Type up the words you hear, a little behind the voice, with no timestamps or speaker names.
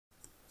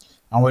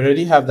And we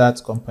already have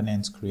that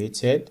component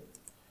created.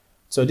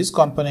 So this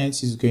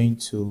component is going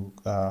to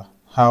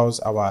house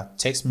our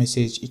text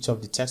message, each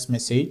of the text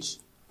message,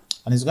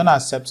 and it's going to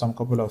accept some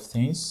couple of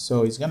things.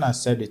 So it's going to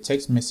accept the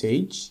text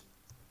message,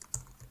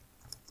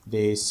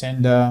 the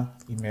sender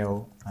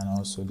email, and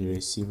also the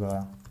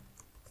receiver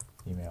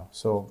email.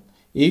 So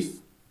if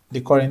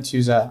the current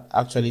user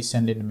actually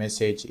sending the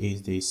message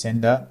is the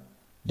sender,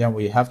 then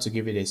we have to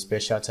give it a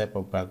special type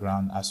of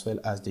background, as well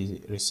as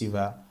the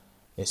receiver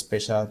a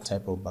special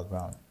type of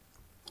background.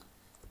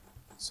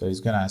 So it's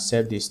going to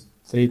accept these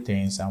three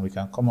things, and we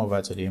can come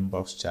over to the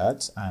inbox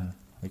chat and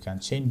we can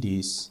change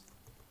this.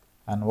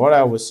 And what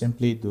I will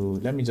simply do,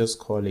 let me just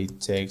call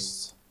it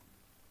text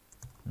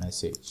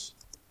message.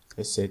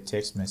 Let's say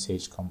text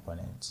message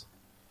component.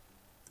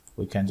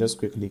 We can just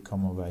quickly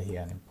come over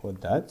here and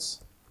import that.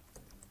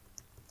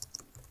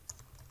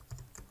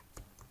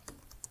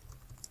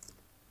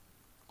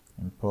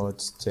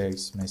 Import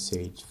text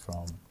message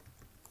from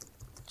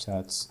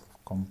chat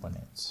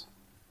components.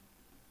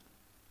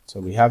 So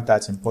we have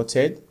that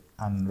imported,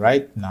 and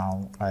right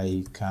now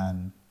I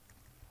can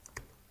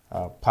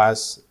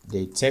pass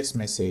the text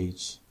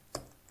message.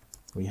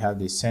 We have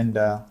the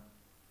sender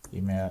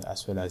email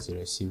as well as the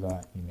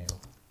receiver email.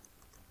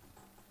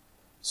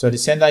 So the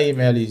sender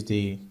email is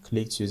the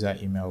clicked user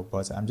email,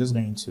 but I'm just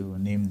going to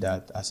name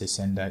that as a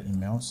sender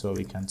email. So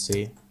we can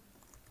say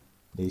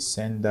the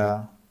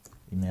sender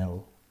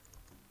email.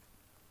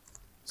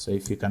 So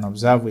if you can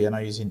observe, we are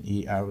not using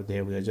ER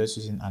there, we are just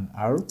using an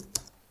R.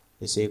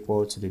 Is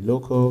equal to the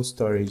local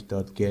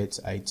storage.get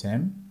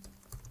item.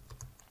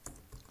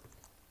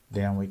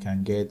 Then we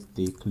can get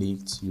the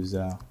clicked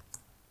user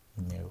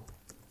email.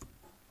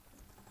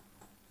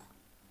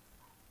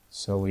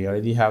 So we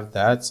already have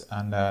that,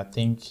 and I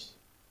think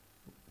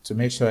to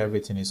make sure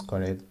everything is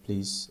correct,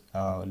 please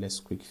let's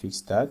quick fix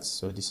that.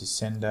 So this is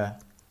sender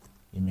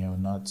email,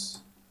 not.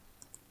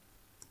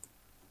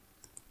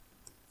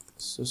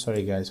 So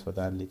sorry guys for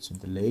that little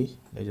delay.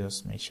 Let's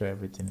just make sure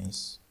everything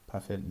is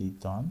perfectly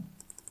done.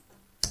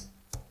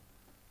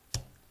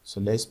 So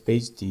let's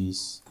paste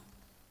this,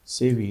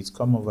 save it,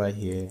 come over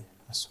here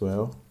as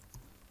well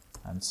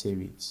and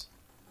save it.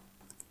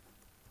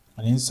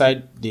 And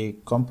inside the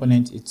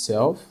component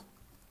itself,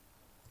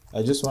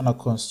 I just want to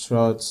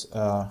construct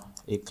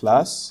a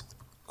class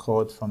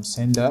called from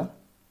sender.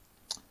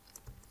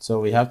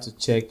 So we have to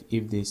check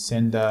if the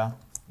sender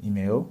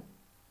email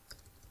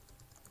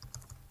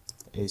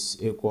is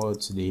equal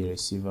to the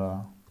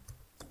receiver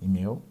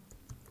email.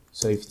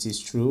 So if it is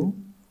true,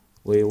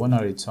 we want to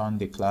return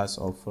the class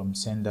of from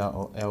sender,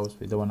 or else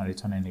we don't want to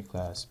return any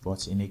class.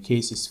 But in a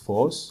case it's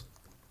false,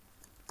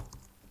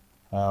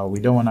 we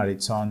don't want to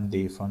return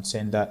the from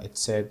sender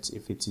except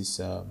if it is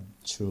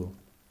true.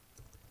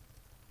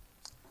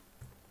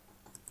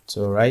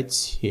 So right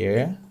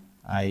here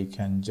I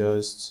can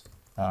just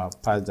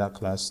pass that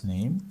class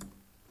name.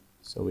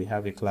 So we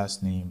have a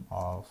class name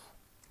of,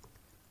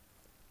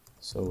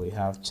 so we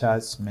have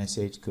chat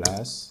message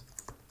class,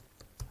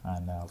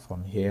 and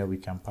from here we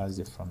can pass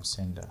the from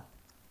sender.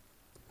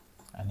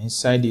 And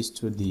inside these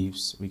two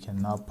divs, we can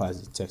now pass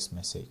the text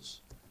message.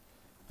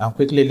 And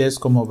quickly, let's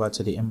come over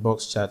to the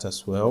inbox chat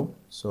as well.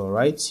 So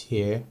right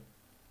here,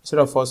 instead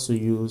of us to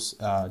use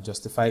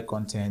justify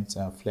content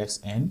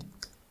flex end,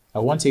 I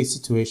want a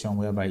situation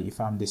whereby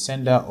if I'm the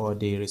sender or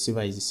the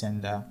receiver is the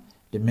sender,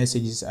 the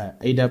messages are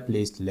either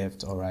placed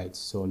left or right.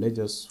 So let's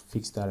just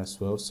fix that as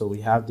well. So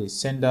we have the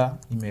sender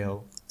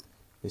email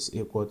is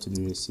equal to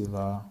the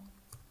receiver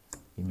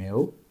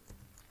email.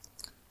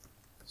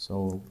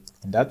 So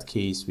in that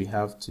case, we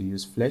have to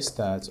use flex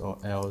start, or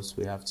else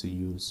we have to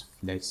use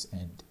flex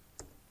end.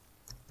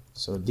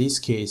 So this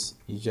case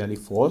usually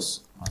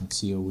false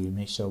until we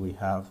make sure we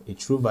have a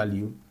true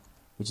value,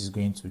 which is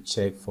going to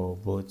check for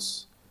both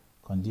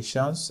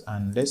conditions.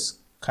 And let's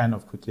kind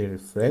of quickly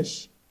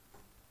refresh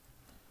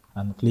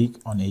and click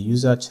on a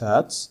user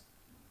chat.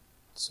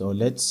 So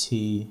let's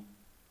see,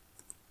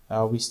 we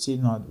are still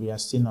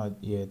not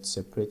yet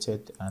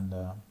separated, and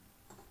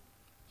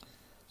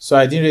so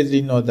I didn't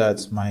really know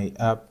that my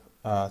app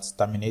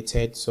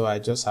terminated, so I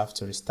just have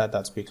to restart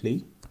that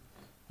quickly.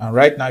 And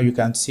right now you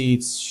can see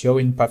it's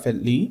showing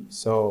perfectly.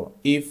 So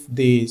if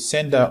the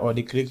sender or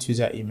the clicked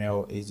user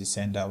email is the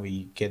sender,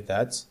 we get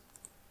that.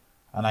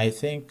 And I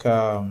think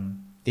the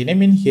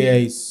naming here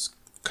is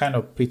kind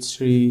of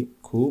pretty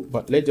cool,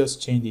 but let's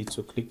just change it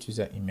to clicked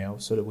user email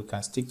so that we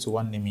can stick to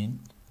one naming.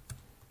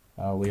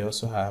 We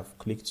also have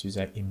clicked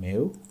user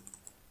email.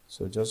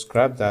 So just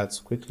grab that,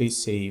 quickly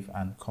save,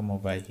 and come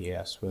over here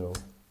as well.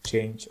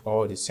 Change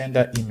all the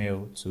sender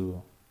email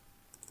to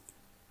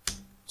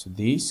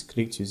this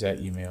clicked user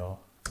email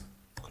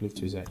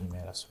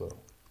as well.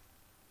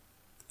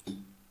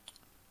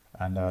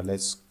 And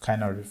let's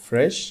kind of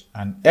refresh,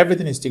 and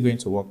everything is still going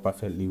to work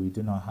perfectly. We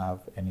do not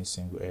have any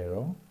single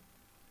error.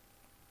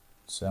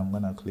 So I'm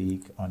going to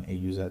click on a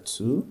user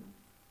 2,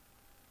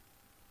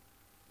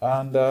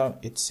 and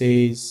it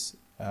says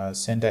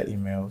sender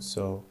email.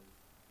 So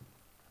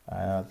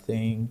I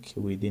think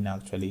we didn't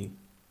actually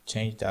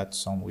change that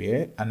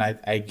somewhere, and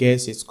I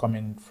guess it's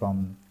coming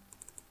from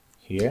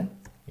here.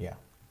 Yeah.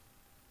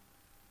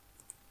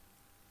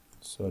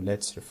 So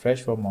let's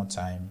refresh one more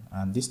time,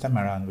 and this time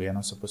around we are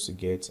not supposed to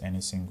get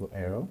any single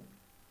error.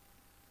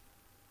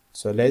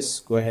 So let's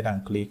go ahead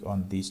and click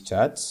on these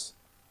charts,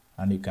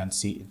 and you can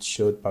see it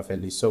showed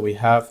perfectly. So we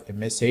have a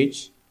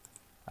message,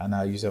 and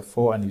our user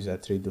 4 and user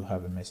 3 do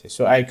have a message.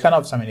 So I kind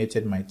of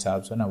terminated my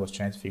tabs when I was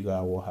trying to figure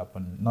out what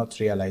happened, not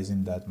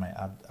realizing that my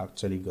app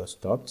actually got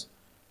stopped.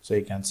 So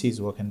you can see it's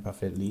working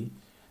perfectly.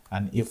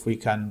 And if we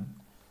can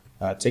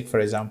take, for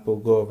example,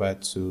 go over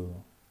to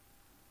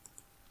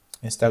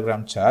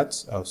Instagram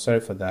charts. Oh,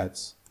 sorry for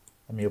that.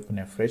 Let me open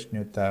a fresh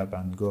new tab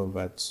and go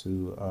over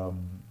to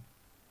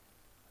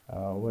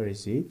where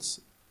is it?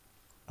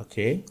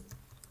 Okay,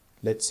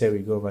 let's say we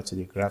go over to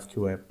the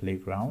GraphQL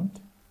playground,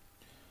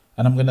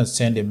 and I'm gonna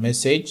send a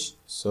message.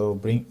 So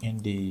bring in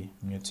the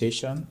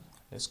mutation.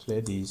 Let's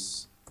clear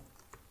this.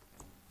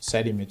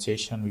 Inside the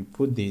mutation, we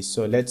put this.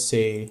 So let's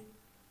say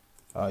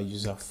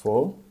user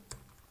 4,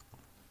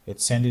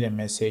 it's sending a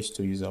message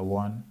to user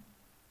 1.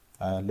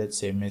 Let's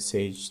say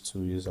message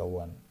to user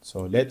 1.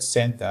 So let's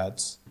send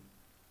that,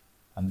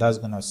 and that's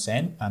gonna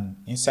send. And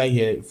inside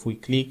here, if we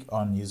click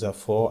on user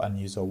 4 and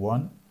user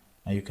 1,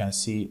 and you can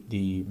see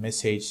the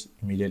message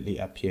immediately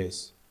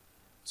appears.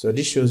 So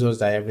this shows us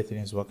that everything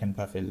is working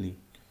perfectly.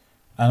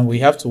 And we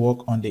have to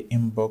work on the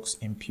inbox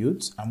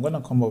input. I'm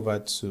gonna come over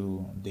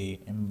to the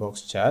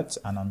inbox chart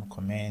and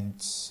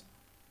uncomment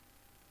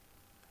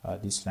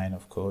this line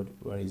of code.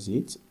 Where is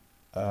it?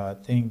 I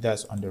think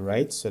that's on the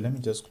right. So let me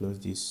just close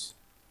this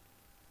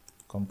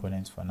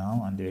component for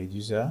now and the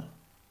reducer,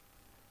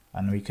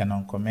 and we can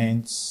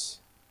uncomment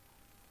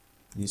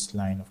this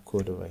line of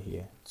code over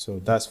here. So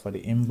that's for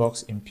the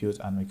inbox input,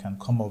 and we can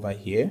come over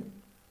here.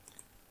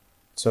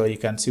 So you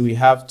can see we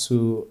have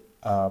two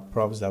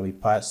props that we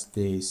pass: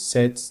 the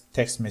set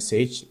text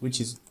message, which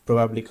is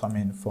probably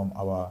coming from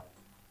our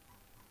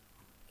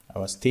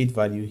state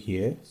value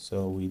here.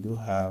 So we do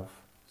have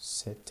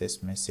set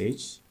text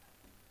message,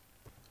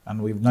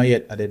 and we've not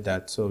yet added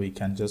that, so we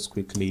can just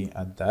quickly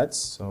add that.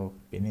 So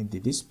beneath the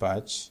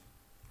dispatch,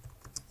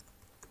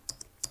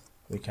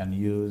 we can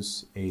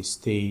use a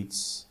state.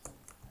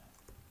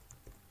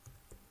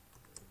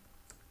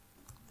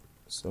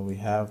 So we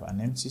have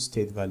an empty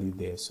state value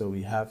there. So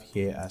we have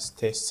here as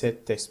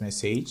set text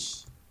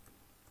message,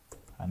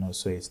 and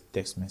also a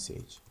text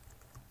message.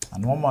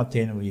 And one more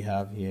thing we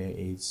have here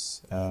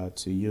is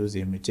to use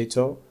a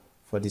mutator.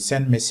 For the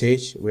send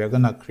message, we are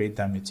gonna create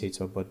that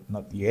mutator, but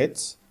not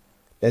yet.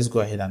 Let's go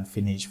ahead and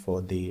finish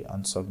for the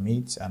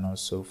onSubmit and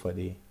also for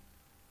the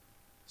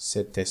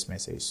set text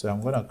message. So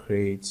I'm gonna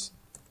create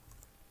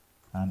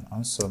an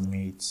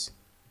onSubmit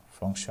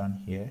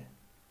function here.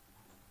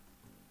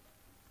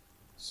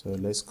 So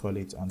let's call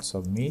it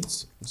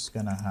onSubmit. It's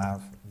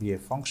gonna be a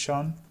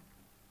function,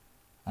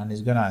 and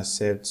it's gonna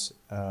accept.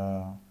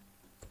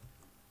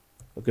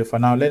 Okay, for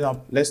now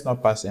let's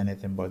not pass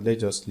anything, but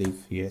let's just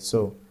leave here.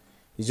 So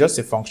it's just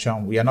a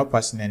function. We are not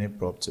passing any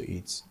prop to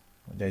it.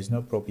 There is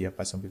no prop we are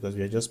passing because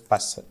we are just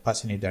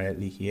passing it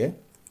directly here.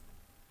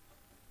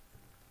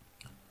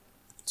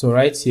 So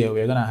right here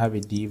we're gonna have a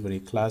div with a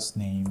class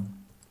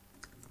name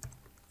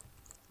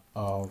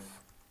of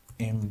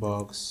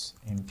inbox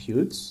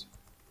inputs.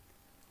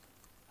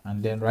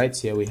 And then right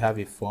here we have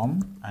a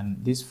form,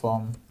 and this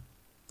form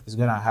is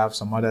gonna have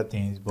some other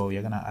things, but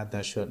we're gonna add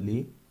that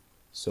shortly.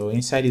 So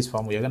inside this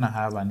form we're gonna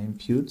have an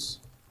input,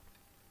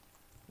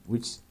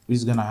 which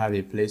is gonna have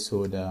a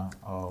placeholder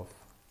of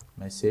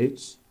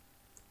message.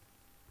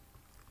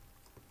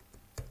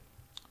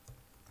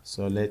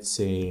 So let's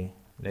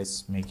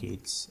make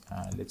it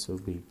a little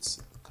bit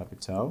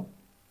capital.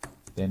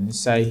 Then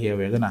inside here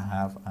we're gonna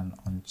have an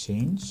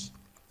onChange.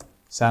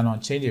 So an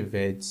onChange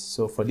event.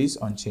 So for this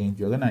onChange,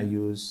 you're gonna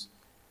use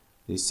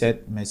the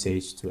set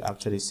message to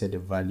actually set the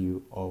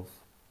value of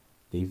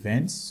the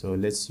event. So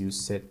let's use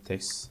set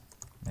text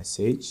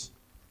message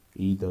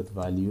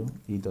e.value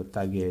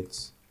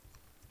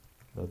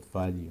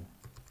e.target.value,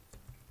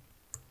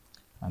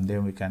 and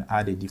then we can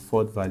add a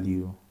default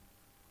value.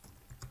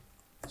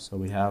 So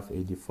we have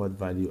a default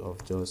value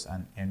of just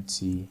an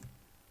empty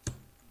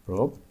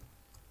prop.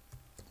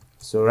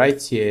 So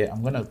right here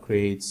I'm gonna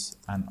create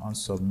an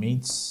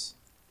onSubmit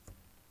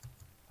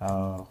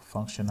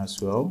function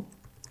as well.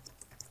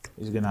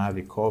 It's gonna have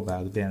a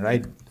callback. Then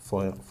right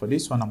for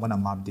this one I'm gonna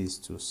map this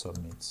to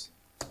submit.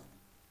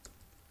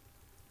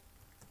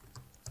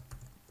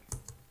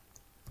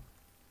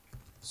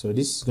 So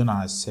this is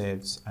gonna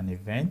accept an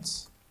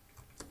event,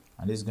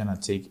 and this is gonna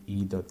take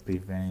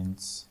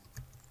e.prevent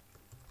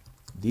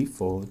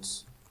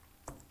default,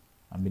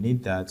 and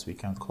beneath that we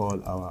can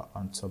call our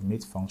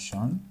onSubmit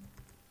function.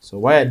 So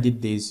why I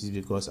did this is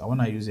because I want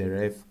to use a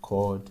ref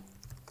called,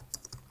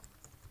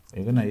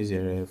 we're going to use a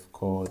ref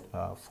called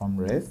form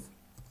ref.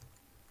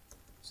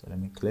 So let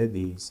me clear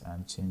this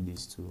and change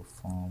this to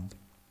form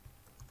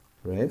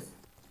ref.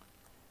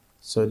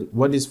 So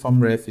what this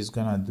form ref is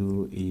going to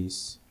do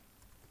is,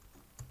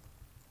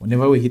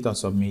 whenever we hit on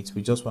submit,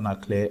 we just want to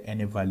clear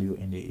any value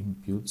in the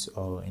input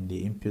or in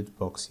the input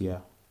box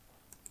here.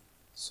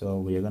 So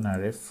we are going to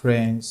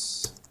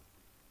reference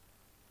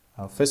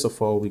First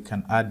of all, we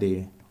can add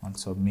the on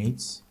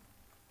submit,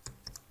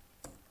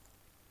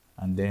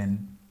 and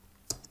then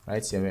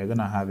right here we're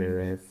gonna have a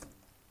ref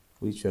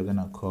which we're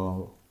gonna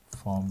call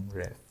form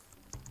ref.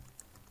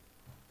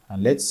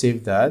 And let's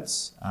save that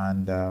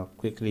and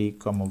quickly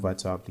come over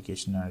to our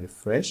application and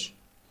refresh.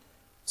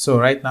 So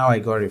right now I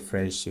got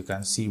refreshed. You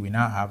can see we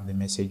now have the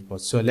message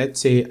box. So let's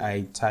say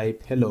I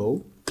type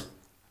hello,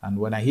 and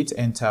when I hit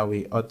enter,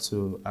 we ought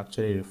to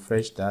actually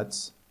refresh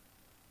that.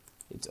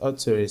 It ought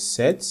to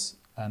reset,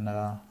 and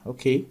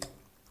okay,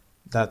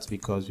 that's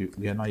because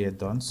we are not yet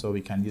done. So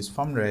we can use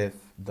form ref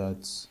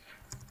dot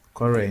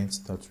current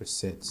dot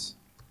reset.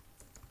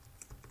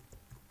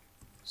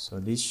 So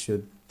this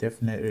should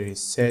definitely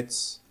reset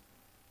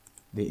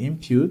the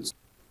input.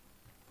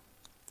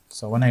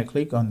 So when I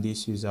click on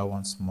this user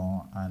once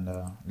more, and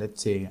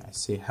let's say I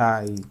say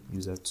hi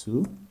user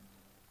 2,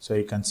 so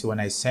you can see when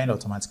I send,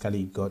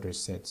 automatically it got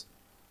reset.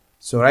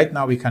 So right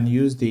now we can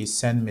use the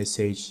send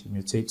message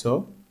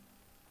mutator,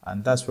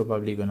 and that's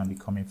probably going to be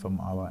coming from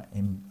our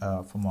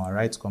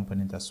write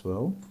component as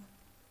well.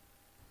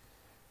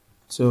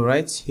 So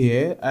right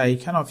here I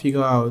kind of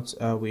figure out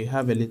we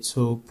have a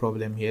little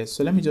problem here.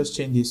 So let me just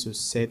change this to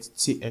set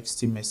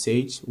txt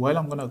message, while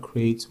I'm going to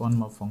create one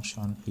more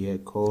function here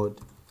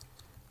called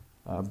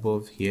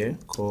above here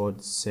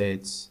called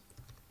set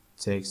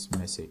text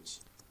message.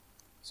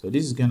 So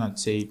this is gonna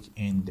take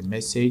in the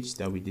message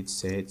that we did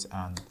set,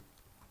 and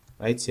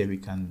right here we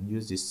can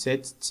use the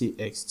set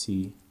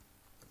txt.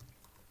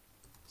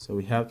 So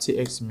we have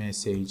txt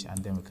message, and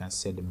then we can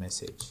set the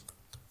message.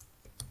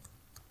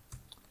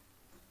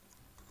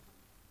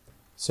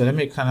 So let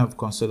me kind of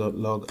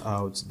console.log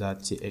out that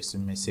txt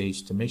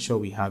message to make sure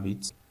we have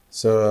it.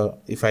 So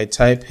if I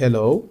type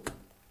hello,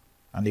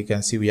 and you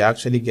can see we are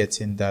actually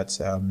getting that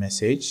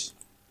message.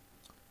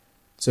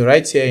 So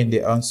right here in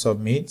the on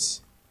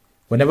submit,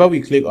 whenever we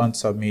click on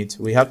submit,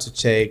 we have to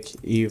check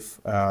if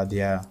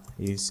there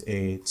is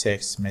a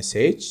text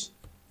message.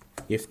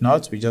 If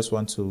not, we just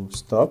want to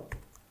stop.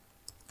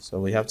 So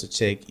we have to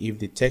check if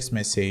the text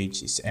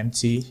message is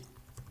empty.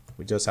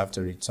 We just have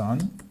to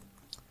return.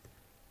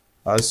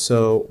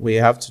 Also, we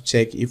have to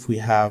check if we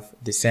have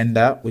the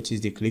sender, which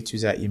is the clicked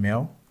user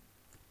email.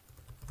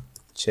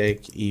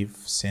 Check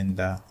if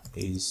sender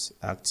is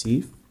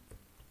active.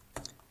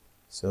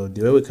 So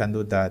the way we can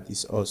do that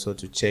is also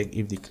to check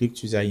if the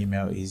clicked user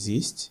email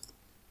exists.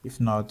 If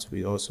not,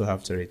 we also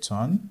have to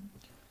return.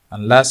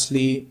 And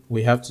lastly,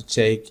 we have to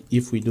check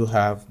if we do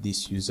have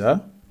this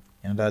user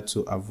in order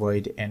to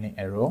avoid any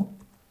error.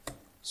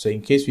 So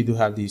in case we do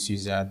have this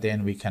user,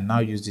 then we can now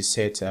use the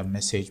set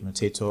message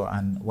mutator,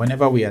 and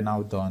whenever we are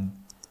now done,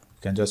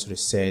 we can just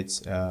reset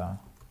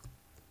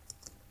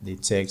the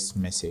text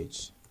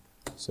message.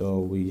 So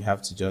we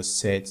have to just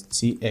set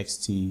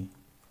txt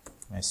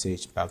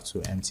message back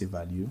to empty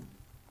value.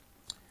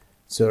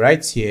 So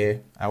right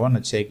here, I want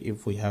to check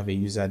if we have a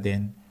user,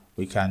 then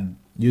we can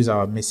use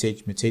our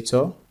message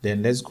mutator.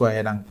 Then let's go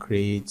ahead and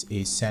create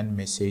a send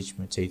message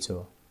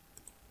mutator.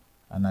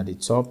 And at the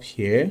top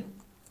here,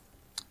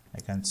 I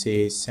can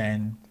say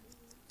send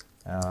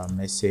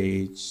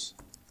message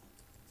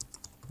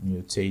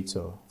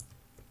mutator.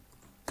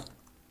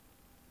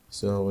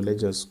 So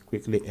let's just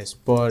quickly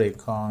export a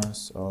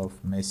const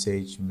of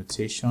message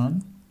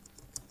mutation,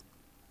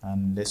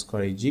 and let's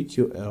call it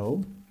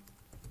GQL,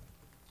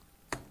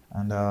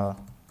 and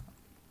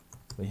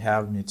we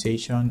have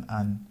mutation,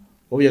 and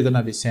what we are going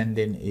to be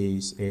sending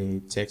is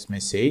a text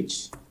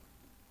message,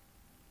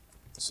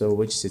 so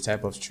which is a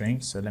type of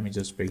string. So let me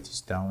just break this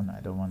down.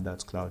 I don't want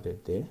that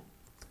clouded there.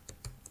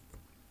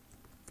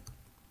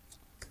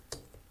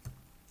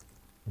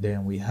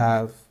 Then we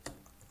have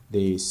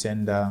the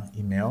sender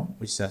email,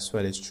 which is as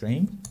well a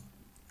string.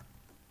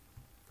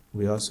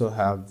 We also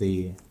have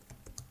the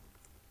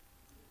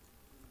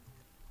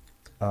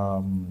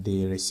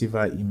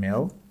receiver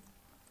email,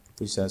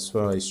 which is as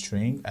well a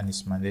string, and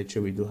it's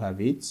mandatory we do have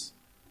it.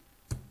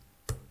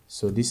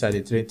 So these are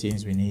the three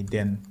things we need.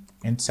 Then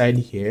inside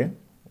here,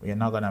 we are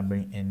now going to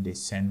bring in the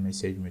send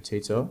message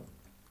mutator.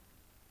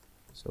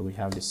 So we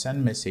have the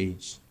send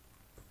message,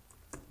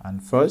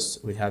 and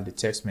first we have the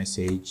text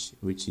message,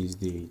 which is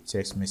the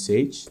text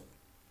message,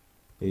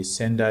 the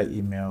sender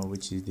email,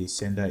 which is the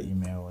sender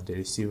email, the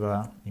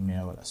receiver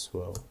email as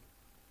well,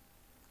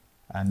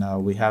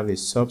 and we have a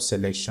sub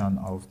selection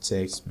of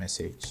text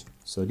message.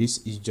 So this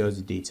is just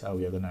the data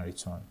we are going to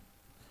return.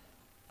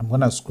 I'm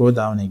going to scroll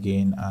down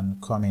again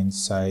and come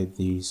inside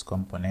these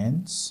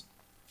components,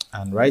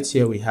 and right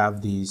here we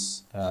have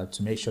these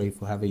to make sure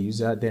if we have a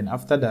user. Then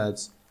after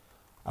that,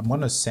 I'm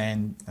going to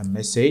send a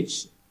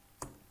message.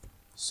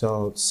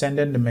 So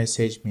sending the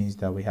message means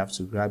that we have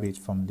to grab it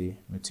from the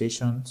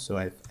mutation. So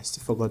I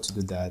still forgot to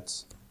do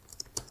that,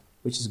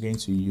 which is going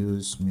to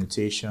use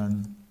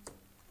mutation.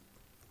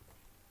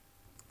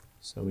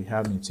 So we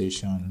have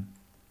mutation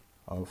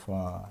of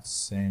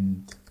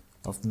send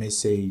of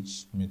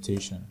message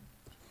mutation,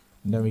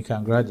 and then we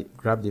can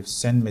grab the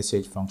send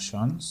message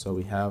function. So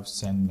we have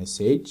send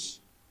message,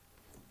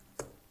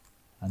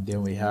 and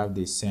then we have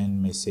the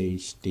send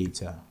message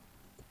data.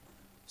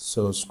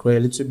 So scroll a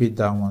little bit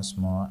down once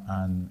more,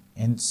 and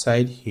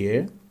inside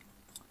here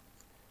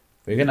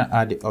we're gonna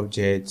add the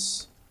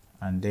objects,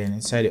 and then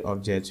inside the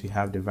objects we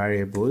have the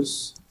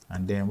variables,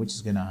 and then which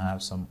is gonna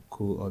have some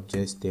cool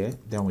objects there.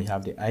 Then we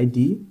have the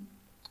ID.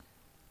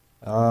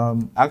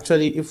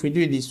 Actually, if we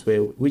do it this way,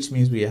 which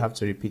means we have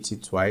to repeat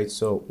it twice,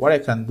 so what I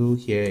can do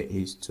here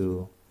is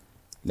to,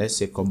 let's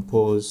say,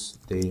 compose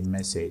the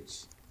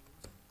message.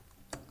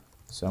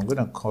 So I'm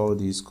going to call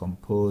this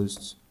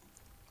compose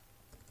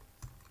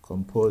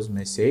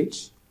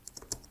message,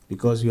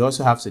 because we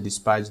also have to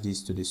dispatch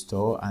this to the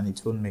store, and it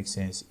won't make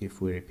sense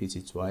if we repeat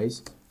it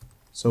twice.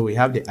 So we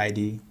have the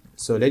ID.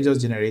 So let's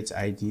just generate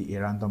ID,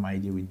 a random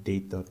ID with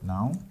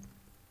date.now.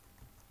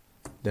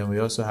 Then we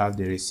also have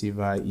the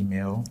receiver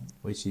email,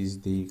 which is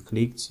the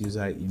clicked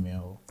user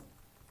email.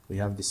 We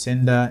have the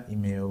sender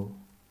email,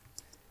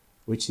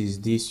 which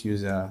is this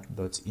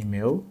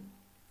user.email.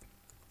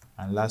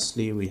 And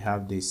lastly, we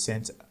have the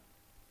sent.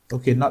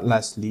 Okay, not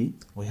lastly,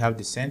 we have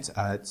the sent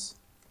at,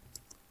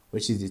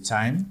 which is the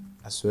time,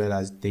 as well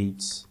as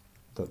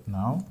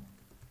date.now.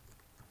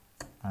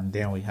 And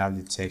then we have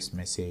the text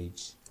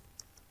message,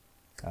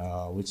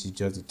 which is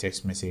just the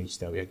text message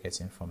that we are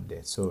getting from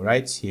there. So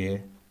right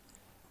here,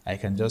 I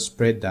can just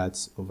spread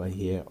that over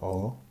here,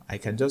 or I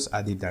can just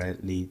add it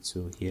directly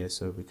to here.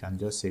 So we can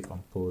just say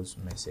compose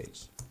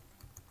message.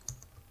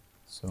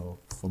 So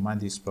format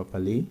this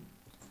properly,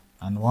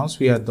 and once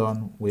we are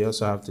done, we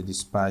also have to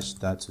dispatch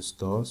that to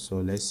store. So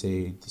let's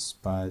say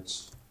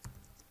dispatch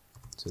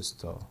to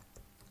store.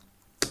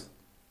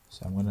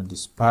 So I'm going to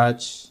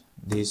dispatch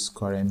this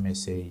current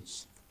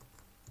message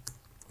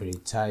with a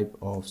type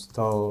of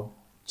store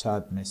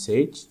chat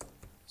message.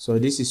 So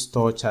this is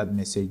store chat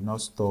message, not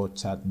store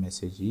chat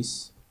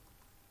messages.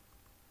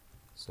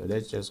 So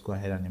let's just go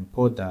ahead and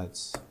import that,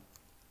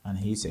 and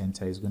hit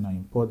enter. Is going to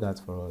import that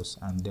for us,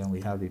 and then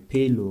we have a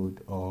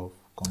payload of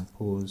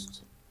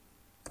composed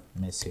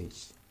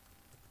message.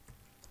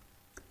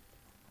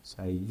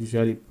 So I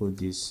usually put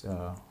this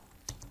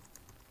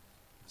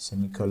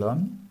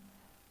semicolon.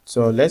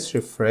 So let's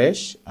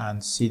refresh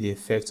and see the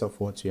effect of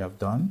what we have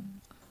done.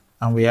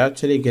 And we're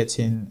actually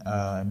getting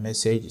a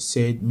message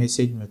said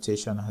message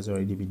mutation has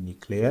already been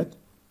declared.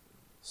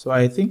 So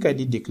I think I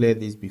did declare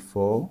this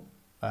before,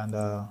 and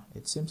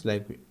it seems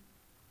like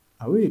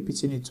are we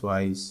repeating it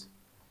twice?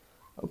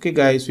 Okay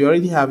guys, we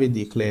already have it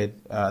declared.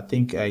 I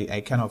think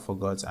I kind of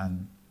forgot,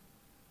 and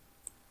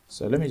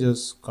so let me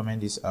just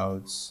comment this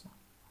out.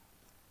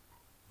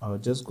 I'll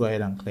just go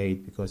ahead and clear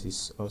it because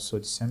it's also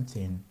the same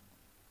thing.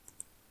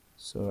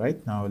 So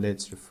right now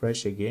let's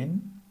refresh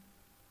again,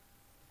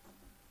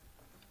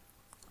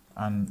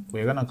 and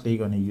we're gonna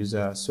click on a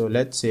user. So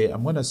let's say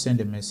I'm gonna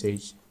send a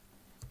message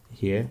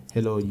here,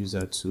 hello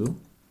user 2,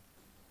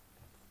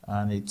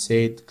 and it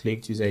said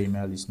clicked user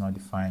email is not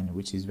defined,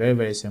 which is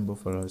very simple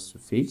for us to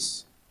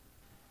fix.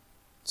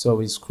 So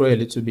we scroll a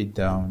little bit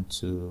down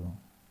to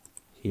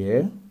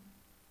here.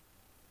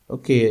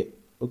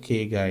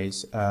 Okay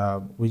guys,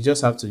 we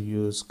just have to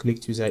use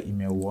clicked user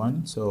email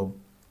 1. So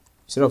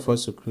instead of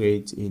us to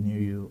create a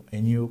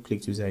new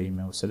clicked user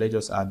email, so let's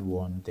just add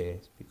 1 there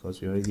because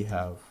we already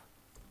have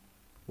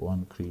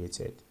 1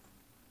 created.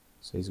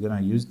 So it's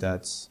gonna use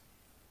that,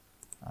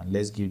 and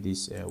let's give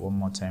this one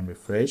more time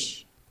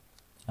refresh,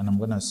 and I'm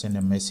gonna send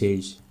a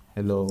message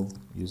hello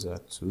user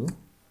 2.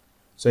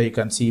 So you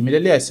can see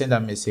immediately I send a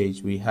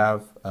message, we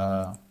have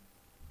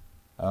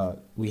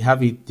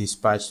it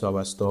dispatched to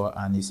our store,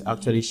 and it's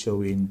actually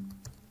showing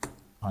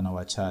on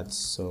our charts.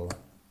 So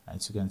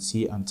as you can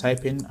see, I'm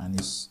typing and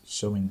it's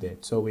showing there.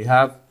 So we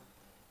have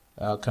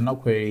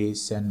cannot query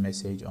send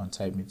message on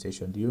type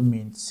mutation. Do you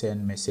mean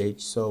send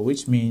message? So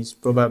which means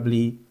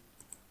probably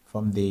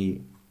from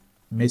the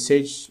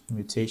message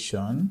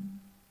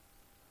mutation,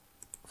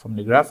 from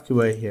the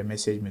GraphQL here,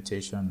 message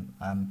mutation,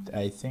 and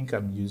I think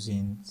I'm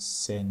using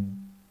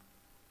send.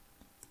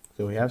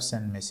 So we have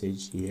send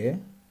message here,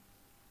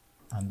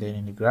 and then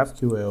in the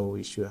GraphQL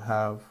we should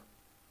have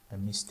a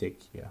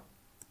mistake here.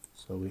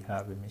 So we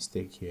have a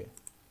mistake here.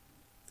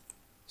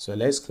 So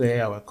let's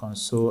clear our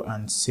console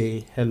and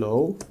say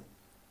hello,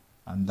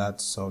 and that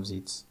solves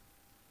it.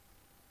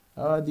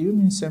 Do you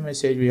mean send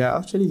message? We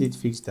actually did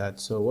fix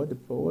that. So what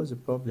was the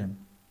problem?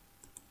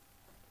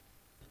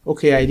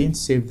 Okay, I didn't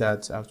save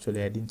that.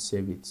 Actually, I didn't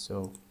save it.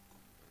 So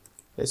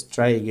let's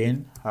try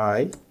again.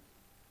 Hi.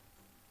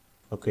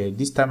 Okay,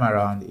 this time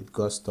around it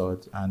got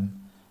stored,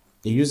 and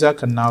the user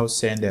can now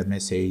send a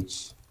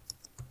message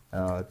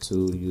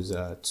to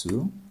user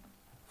 2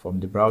 from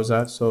the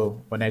browser.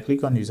 So when I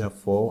click on user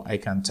 4, I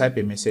can type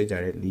a message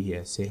directly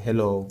here, say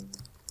hello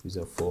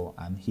user 4,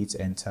 and hit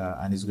enter,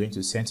 and it's going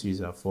to send to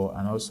user 4,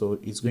 and also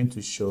it's going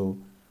to show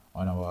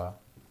on our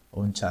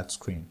own chat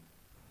screen.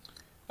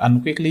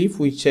 And quickly, if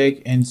we check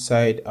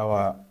inside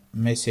our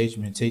message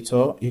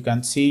mutator, you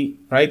can see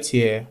right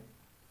here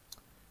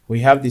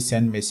we have the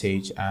send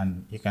message,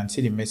 and you can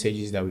see the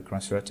messages that we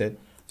constructed.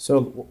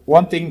 So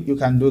one thing you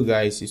can do,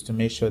 guys, is to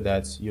make sure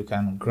that you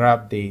can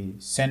grab the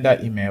sender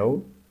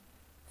email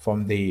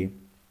from the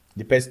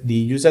the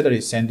user that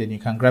is sending, you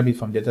can grab it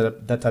from the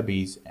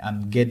database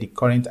and get the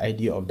current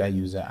ID of that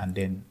user, and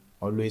then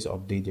always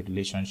update the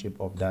relationship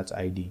of that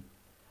ID.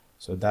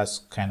 So that's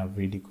kind of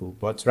really cool.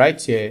 But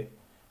right here,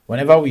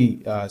 whenever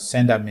we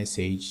send a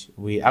message,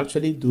 we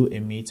actually do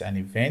emit an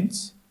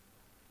event.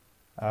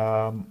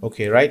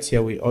 Okay, right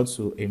here we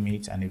also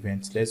emit an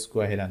event. Let's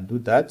go ahead and do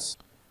that.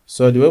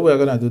 So the way we're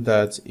going to do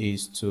that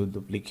is to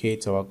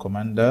duplicate our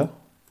commander.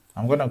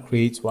 I'm going to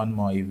create one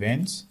more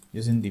event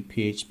using the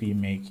PHP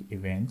make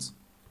event.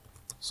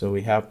 So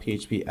we have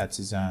PHP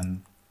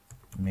artisan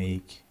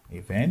make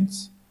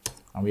event,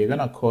 and we're going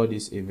to call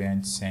this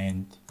event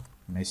send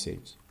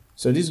message.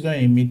 So this is going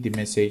to emit the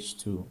message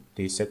to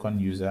the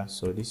second user.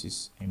 So this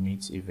is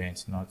emit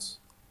event, not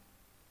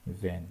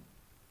event.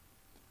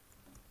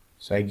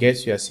 So I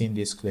guess you are seeing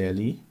this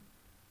clearly.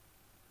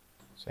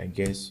 So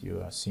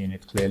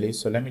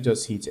let me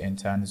just hit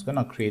enter, and it's going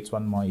to create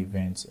one more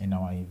event in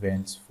our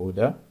events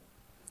folder.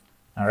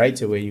 And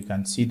right away, you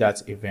can see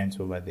that event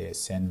over there,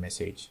 send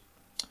message.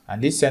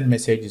 And this send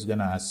message is going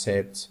to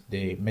accept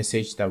the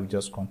message that we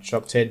just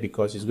constructed,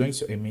 because it's going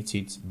to emit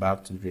it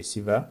back to the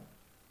receiver.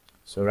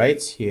 So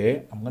right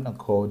here, I'm going to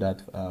call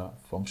that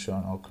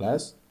function or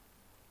class,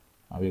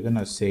 and we're going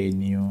to say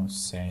new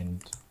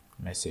send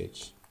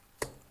message.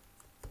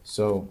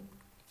 So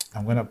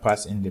I'm going to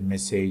pass in the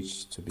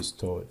message to be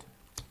stored.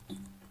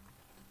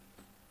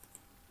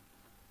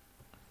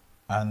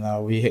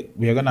 And we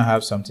are going to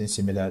have something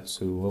similar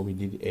to what we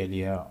did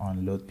earlier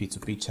on load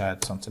P2P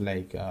chat, something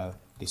like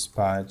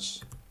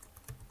dispatch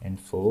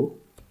info.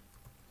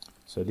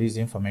 So this is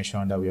the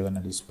information that we're going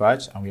to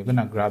dispatch, and we're going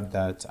to grab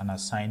that and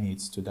assign it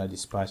to that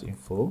dispatch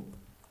info.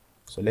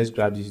 So let's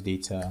grab this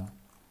data,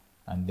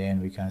 and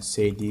then we can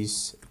say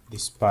this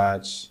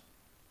dispatch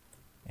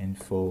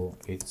info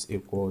it's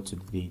equal to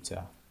the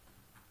data.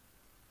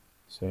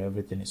 So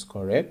everything is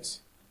correct.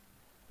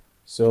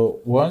 So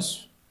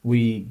once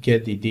we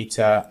get the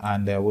data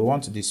and we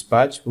want to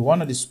dispatch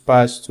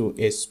to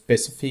a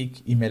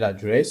specific email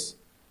address.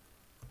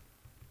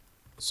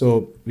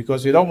 So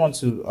because we don't want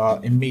to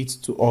emit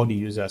to all the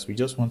users, we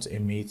just want to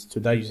emit to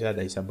that user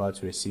that is about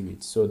to receive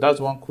it. So that's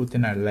one cool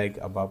thing I like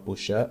about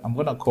Pusher. I'm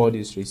going to call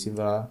this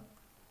receiver,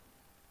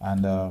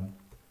 and I'm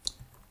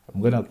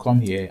going to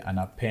come here and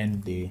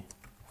append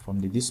from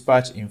the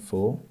dispatch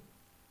info.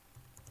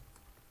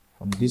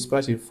 From the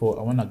dispatch info,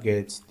 I want to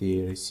get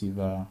the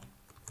receiver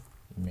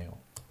email.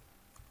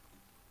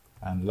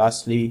 And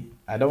lastly,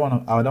 I don't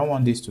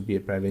want this to be a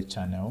private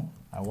channel.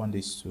 I want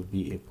this to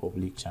be a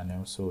public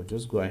channel. So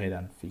just go ahead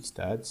and fix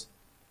that.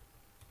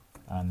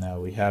 And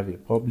we have a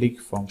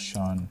public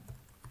function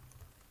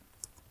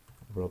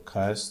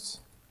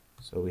broadcast.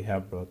 So we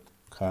have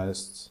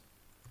broadcast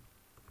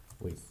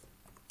with.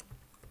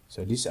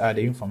 So these are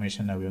the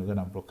information that we're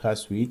gonna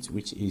broadcast with,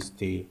 which is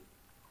the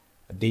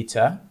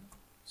data.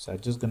 So I'm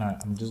just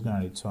gonna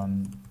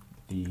return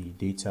the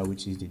data,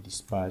 which is the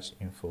dispatch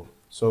info.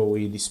 So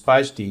we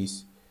dispatch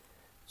this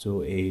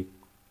to a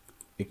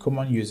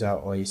common user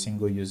or a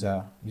single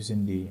user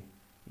using the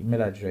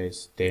email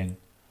address. Then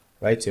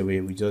right away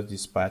we just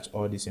dispatch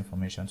all this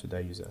information to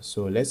that user.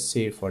 So let's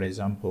say, for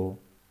example,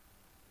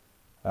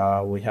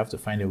 we have to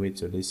find a way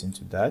to listen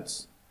to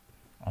that.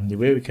 And the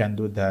way we can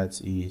do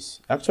that is,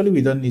 actually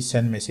we don't need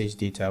send message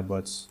data,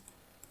 but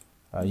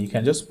you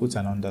can just put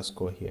an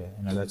underscore here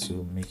in order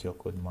to make your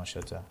code more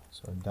shorter.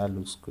 So that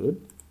looks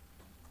good.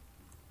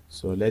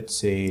 So let's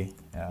say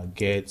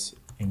get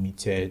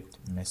emitted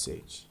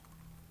message.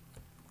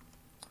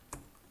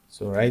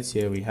 So right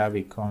here we have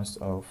a const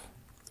of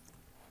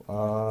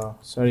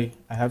sorry,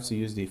 I have to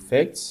use the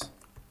effects,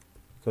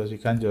 because we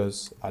can't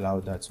just allow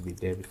that to be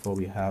there before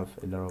we have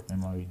a lot of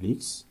memory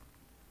leaks.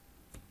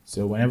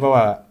 So whenever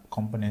our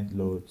component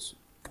loads,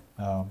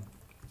 I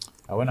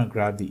want to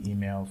grab the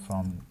email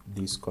from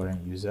this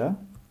current user.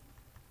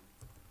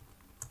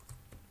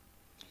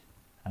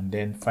 And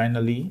then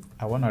finally,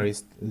 I want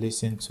to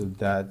listen to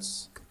that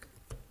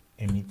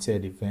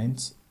emitted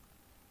event.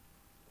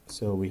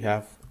 So we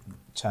have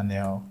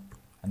channel,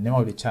 and name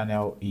of the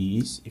channel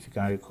is, if you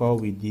can recall,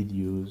 we did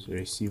use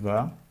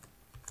receiver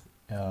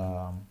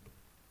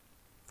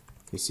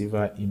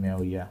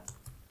email. Yeah,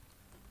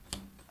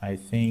 I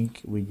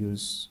think we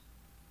use,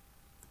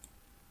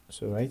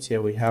 so right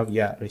here we have,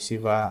 yeah,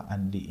 receiver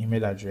and the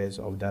email address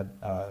of that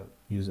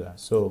user.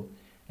 So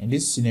in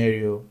this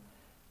scenario,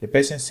 the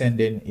person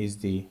sending is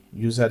the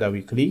user that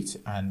we clicked,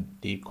 and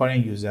the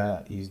current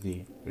user is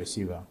the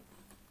receiver.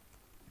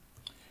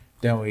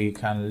 Then we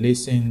can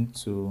listen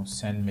to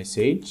send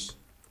message.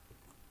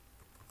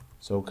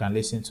 So we can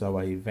listen to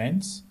our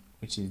events,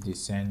 which is the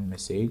send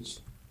message.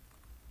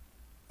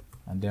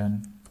 And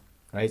then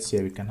right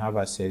here we can have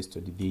access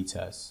to the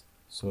data.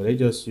 So let's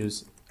just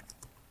use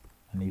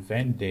an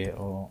event there,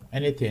 or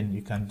anything,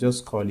 you can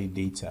just call it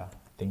data.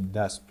 I think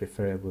that's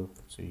preferable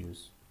to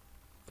use.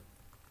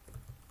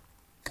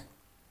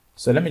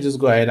 So let me just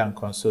go ahead and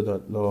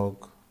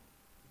console.log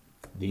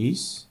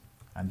this,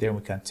 and then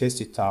we can test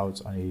it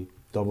out on a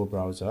double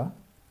browser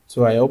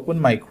So I open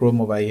my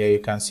Chrome over here. You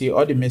can see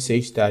all the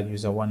message that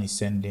user 1 is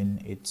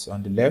sending, it's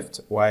on the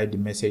left, while the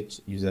message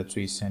user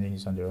 2 is sending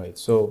is on the right.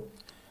 So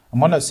I'm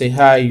going to say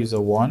hi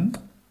user 1,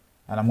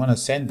 and I'm going to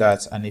send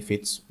that, and if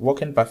it's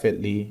working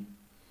perfectly,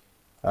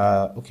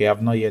 okay,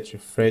 I've not yet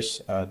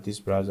refreshed this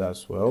browser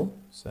as well,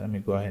 so let me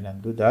go ahead and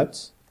do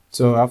that.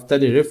 So after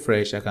the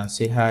refresh, I can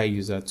say hi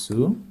user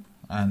 2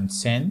 and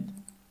send,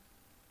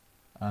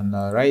 and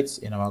right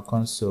in our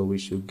console we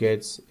should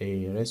get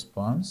a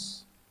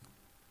response.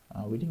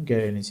 We didn't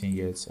get anything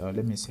yet.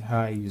 Let me say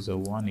hi user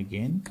 1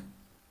 again.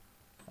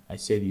 I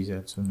said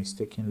user 2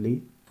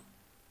 mistakenly.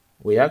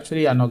 We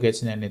actually are not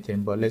getting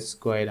anything, but let's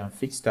go ahead and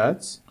fix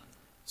that.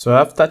 So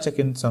after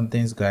checking some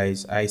things,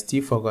 guys, I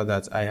still forgot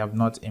that I have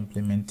not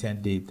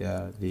implemented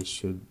the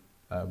should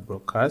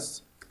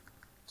broadcast.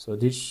 So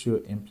this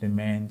should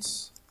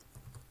implement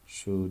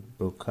should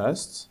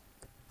broadcast,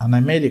 and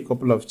I made a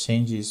couple of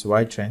changes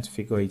while trying to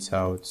figure it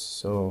out.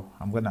 So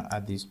I'm gonna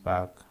add this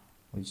back,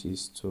 which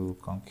is to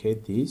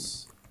concate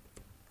this.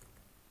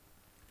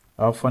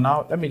 For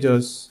now, let me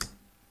just,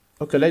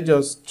 okay, let's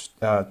just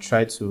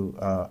try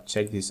to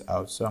check this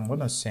out. So I'm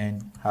gonna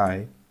send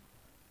hi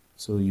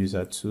to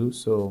user 2.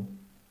 So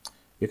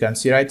you can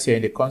see right here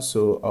in the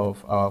console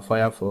of our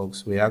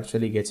Firefox, we're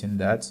actually getting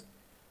that.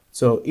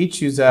 So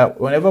each user,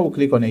 whenever we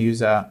click on a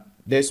user,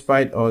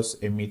 despite us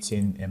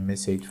emitting a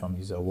message from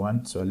user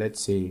 1, so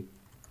let's say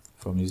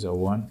from user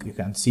 1, you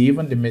can see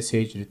even the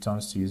message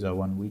returns to user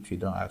 1, which we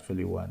don't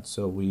actually want.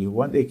 So we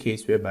want a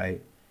case whereby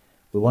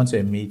we want to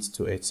emit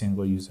to a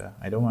single user.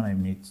 I don't want to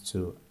emit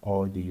to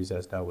all the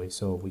users that way.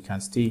 So we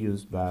can still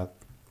use back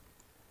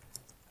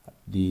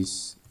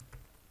this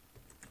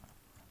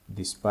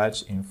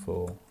dispatch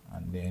info,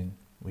 and then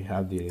we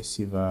have the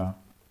receiver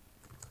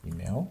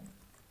email,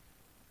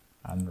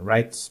 and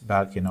right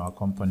back in our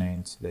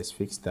component, let's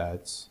fix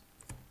that.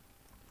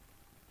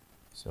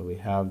 So we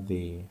have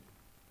the,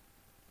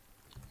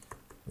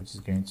 which is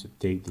going to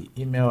take the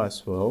email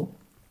as well,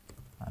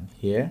 and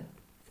here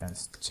you can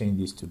change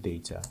this to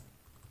data.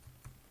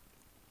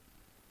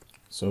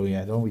 So we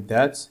are done with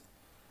that.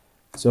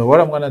 So what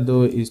I'm going to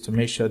do is to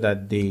make sure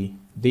that the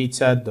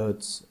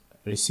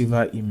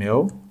data.receiver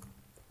email,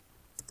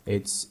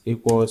 it's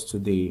equals to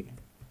the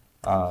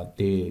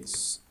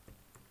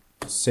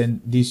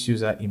send this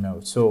user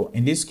email. So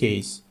in this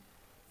case,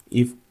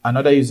 if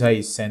another user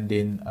is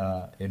sending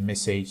a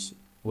message,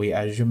 we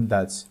assume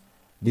that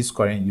this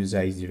current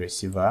user is the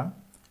receiver.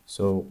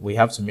 So we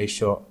have to make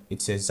sure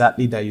it's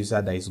exactly the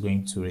user that is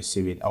going to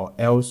receive it, or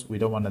else we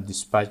don't want to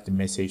dispatch the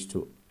message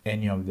to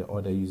any of the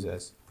other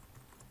users.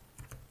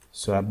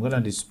 So I'm going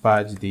to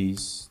dispatch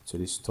this to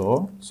the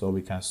store, so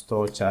we can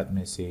store chat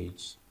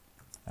message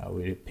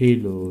with a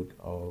payload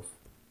of,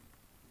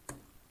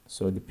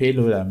 so the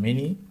payload are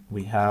many.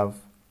 We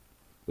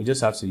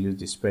just have to use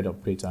the spread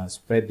operator and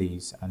spread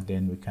these, and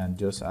then we can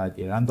just add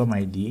a random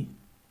ID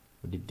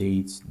with the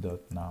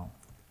date.now.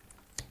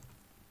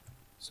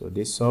 So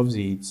this solves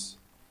it.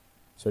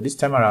 So this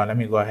time around, let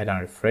me go ahead and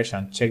refresh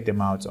and check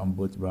them out on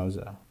both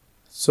browser.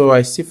 So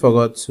I still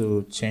forgot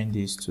to change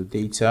this to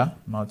data,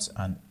 not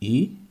an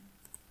E.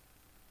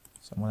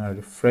 So I'm going to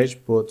refresh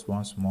both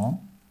once more.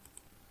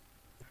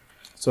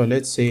 So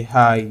let's say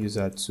hi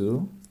user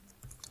 2,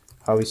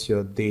 how is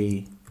your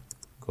day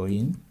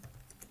going?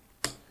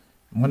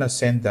 I'm going to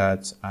send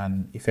that,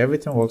 and if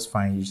everything works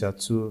fine, user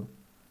 2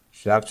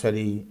 should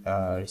actually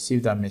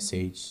receive that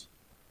message.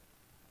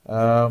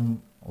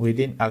 We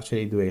didn't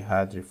actually do a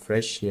hard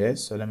refresh here,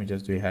 so let me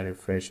just do a hard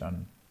refresh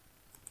on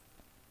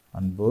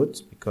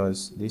both,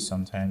 because this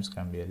sometimes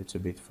can be a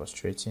little bit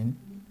frustrating.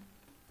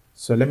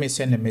 So let me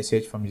send a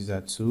message from user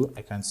 2.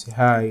 I can say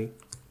hi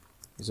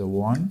user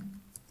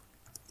 1,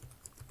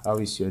 how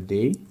is your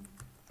day?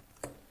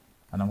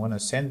 And I'm going to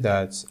send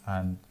that,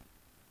 and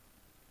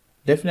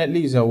definitely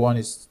user 1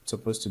 is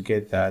supposed to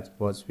get that,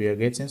 but we are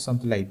getting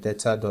something like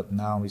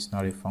data.now is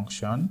not a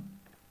function.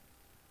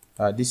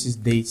 This is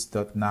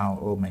dates.now.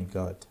 Oh my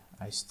god,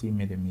 I still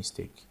made a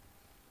mistake.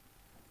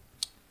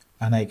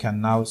 And I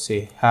can now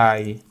say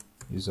hi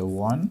user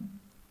 1,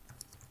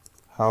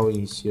 how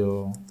is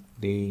your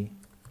day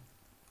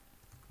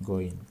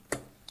going?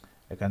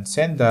 I can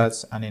send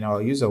that, and in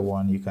our user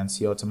 1, you can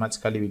see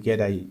automatically we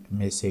get a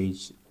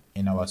message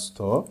in our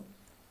store.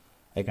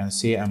 I can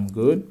say I'm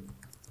good,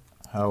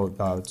 how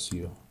about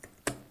you?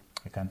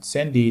 I can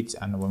send it,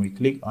 and when we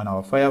click on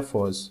our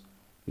Firefox,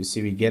 you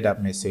see we get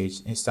that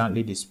message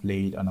instantly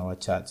displayed on our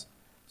chat.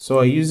 So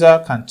a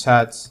user can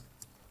chat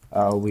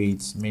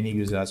with many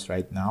users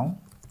right now.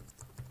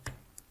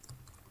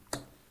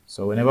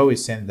 So whenever we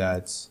send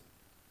that,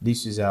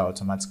 this user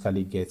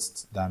automatically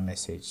gets that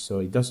message. So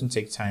it doesn't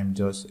take time,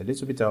 just a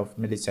little bit of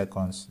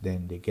milliseconds,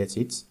 then they get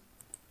it.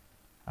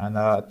 And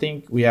I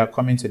think we are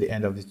coming to the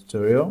end of the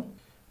tutorial.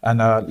 And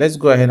let's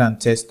go ahead and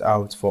test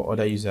out for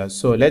other users.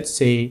 So let's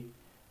say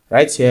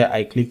right here,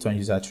 I clicked on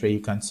user 3. You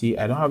can see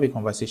I don't have a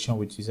conversation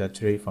with user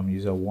 3 from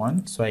user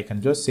 1. So I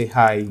can just say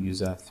hi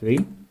user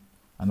 3.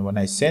 And when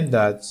I send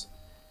that,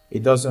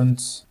 it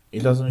doesn't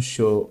it doesn't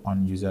show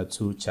on user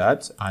 2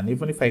 chat. And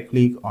even if I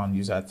click on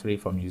user 3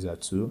 from user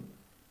 2,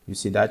 you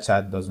see that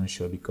chat doesn't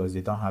show because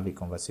they don't have a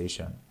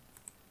conversation.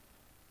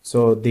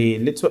 So the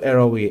little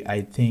error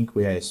I think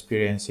we are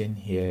experiencing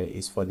here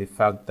is for the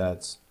fact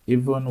that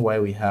even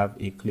while we have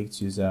a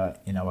clicked user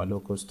in our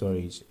local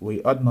storage,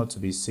 we ought not to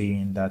be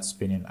seeing that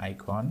spinning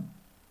icon.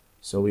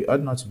 So we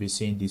ought not to be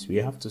seeing this. We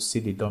have to see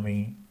the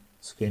dummy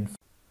screen.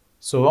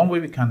 So one way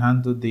we can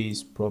handle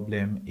this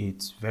problem,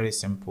 it's very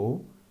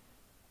simple.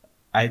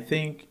 I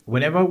think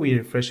whenever we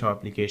refresh our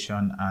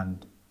application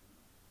and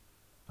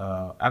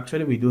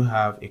actually we do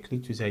have a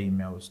clicked user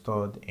email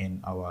stored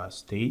in our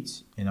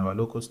state, in our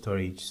local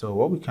storage. So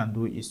what we can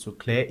do is to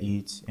clear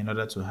it in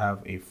order to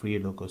have a free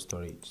local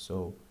storage.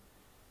 So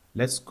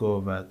let's go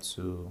over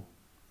to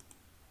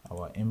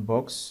our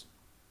inbox,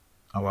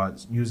 our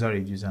user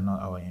reducer,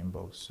 not our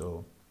inbox.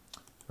 So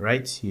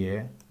right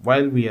here,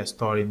 while we are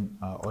storing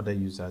other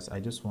users, I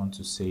just want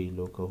to say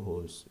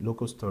localhost,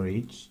 local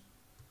storage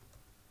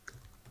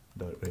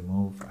dot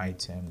remove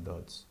item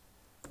dot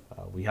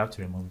we have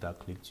to remove that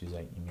clicked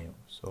user email.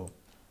 So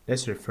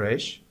let's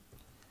refresh.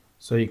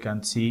 So you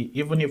can see,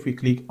 even if we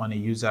click on a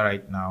user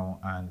right now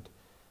and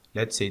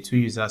let's say 2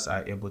 users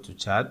are able to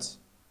chat,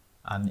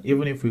 and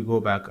even if we go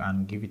back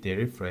and give it a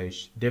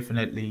refresh,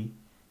 definitely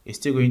it's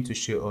still going to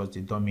show us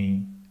the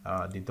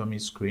dummy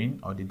screen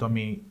or the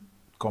dummy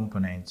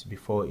component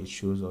before it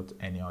shows us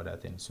any other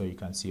thing. So you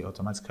can see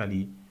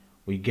automatically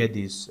we get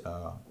this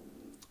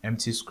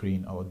empty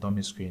screen or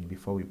dummy screen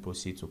before we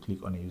proceed to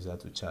click on a user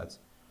to chat.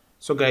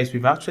 So guys,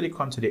 we've actually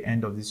come to the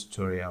end of this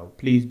tutorial.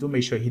 Please do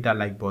make sure you hit that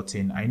like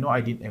button. I know I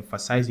didn't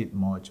emphasize it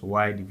much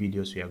while the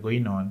videos were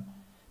going on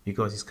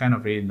because it's kind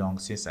of really long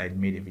since I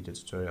made a video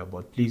tutorial,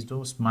 but please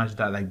do smash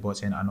that like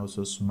button and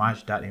also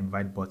smash that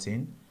invite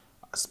button,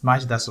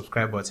 smash that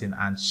subscribe button,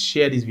 and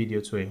share this video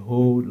to a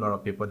whole lot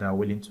of people that are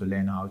willing to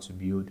learn how to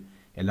build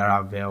a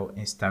Laravel,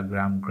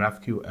 Instagram,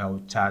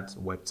 GraphQL, chat,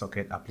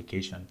 WebSocket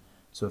application.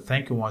 So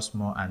thank you once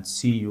more and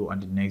see you on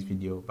the next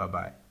video. Bye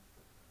bye.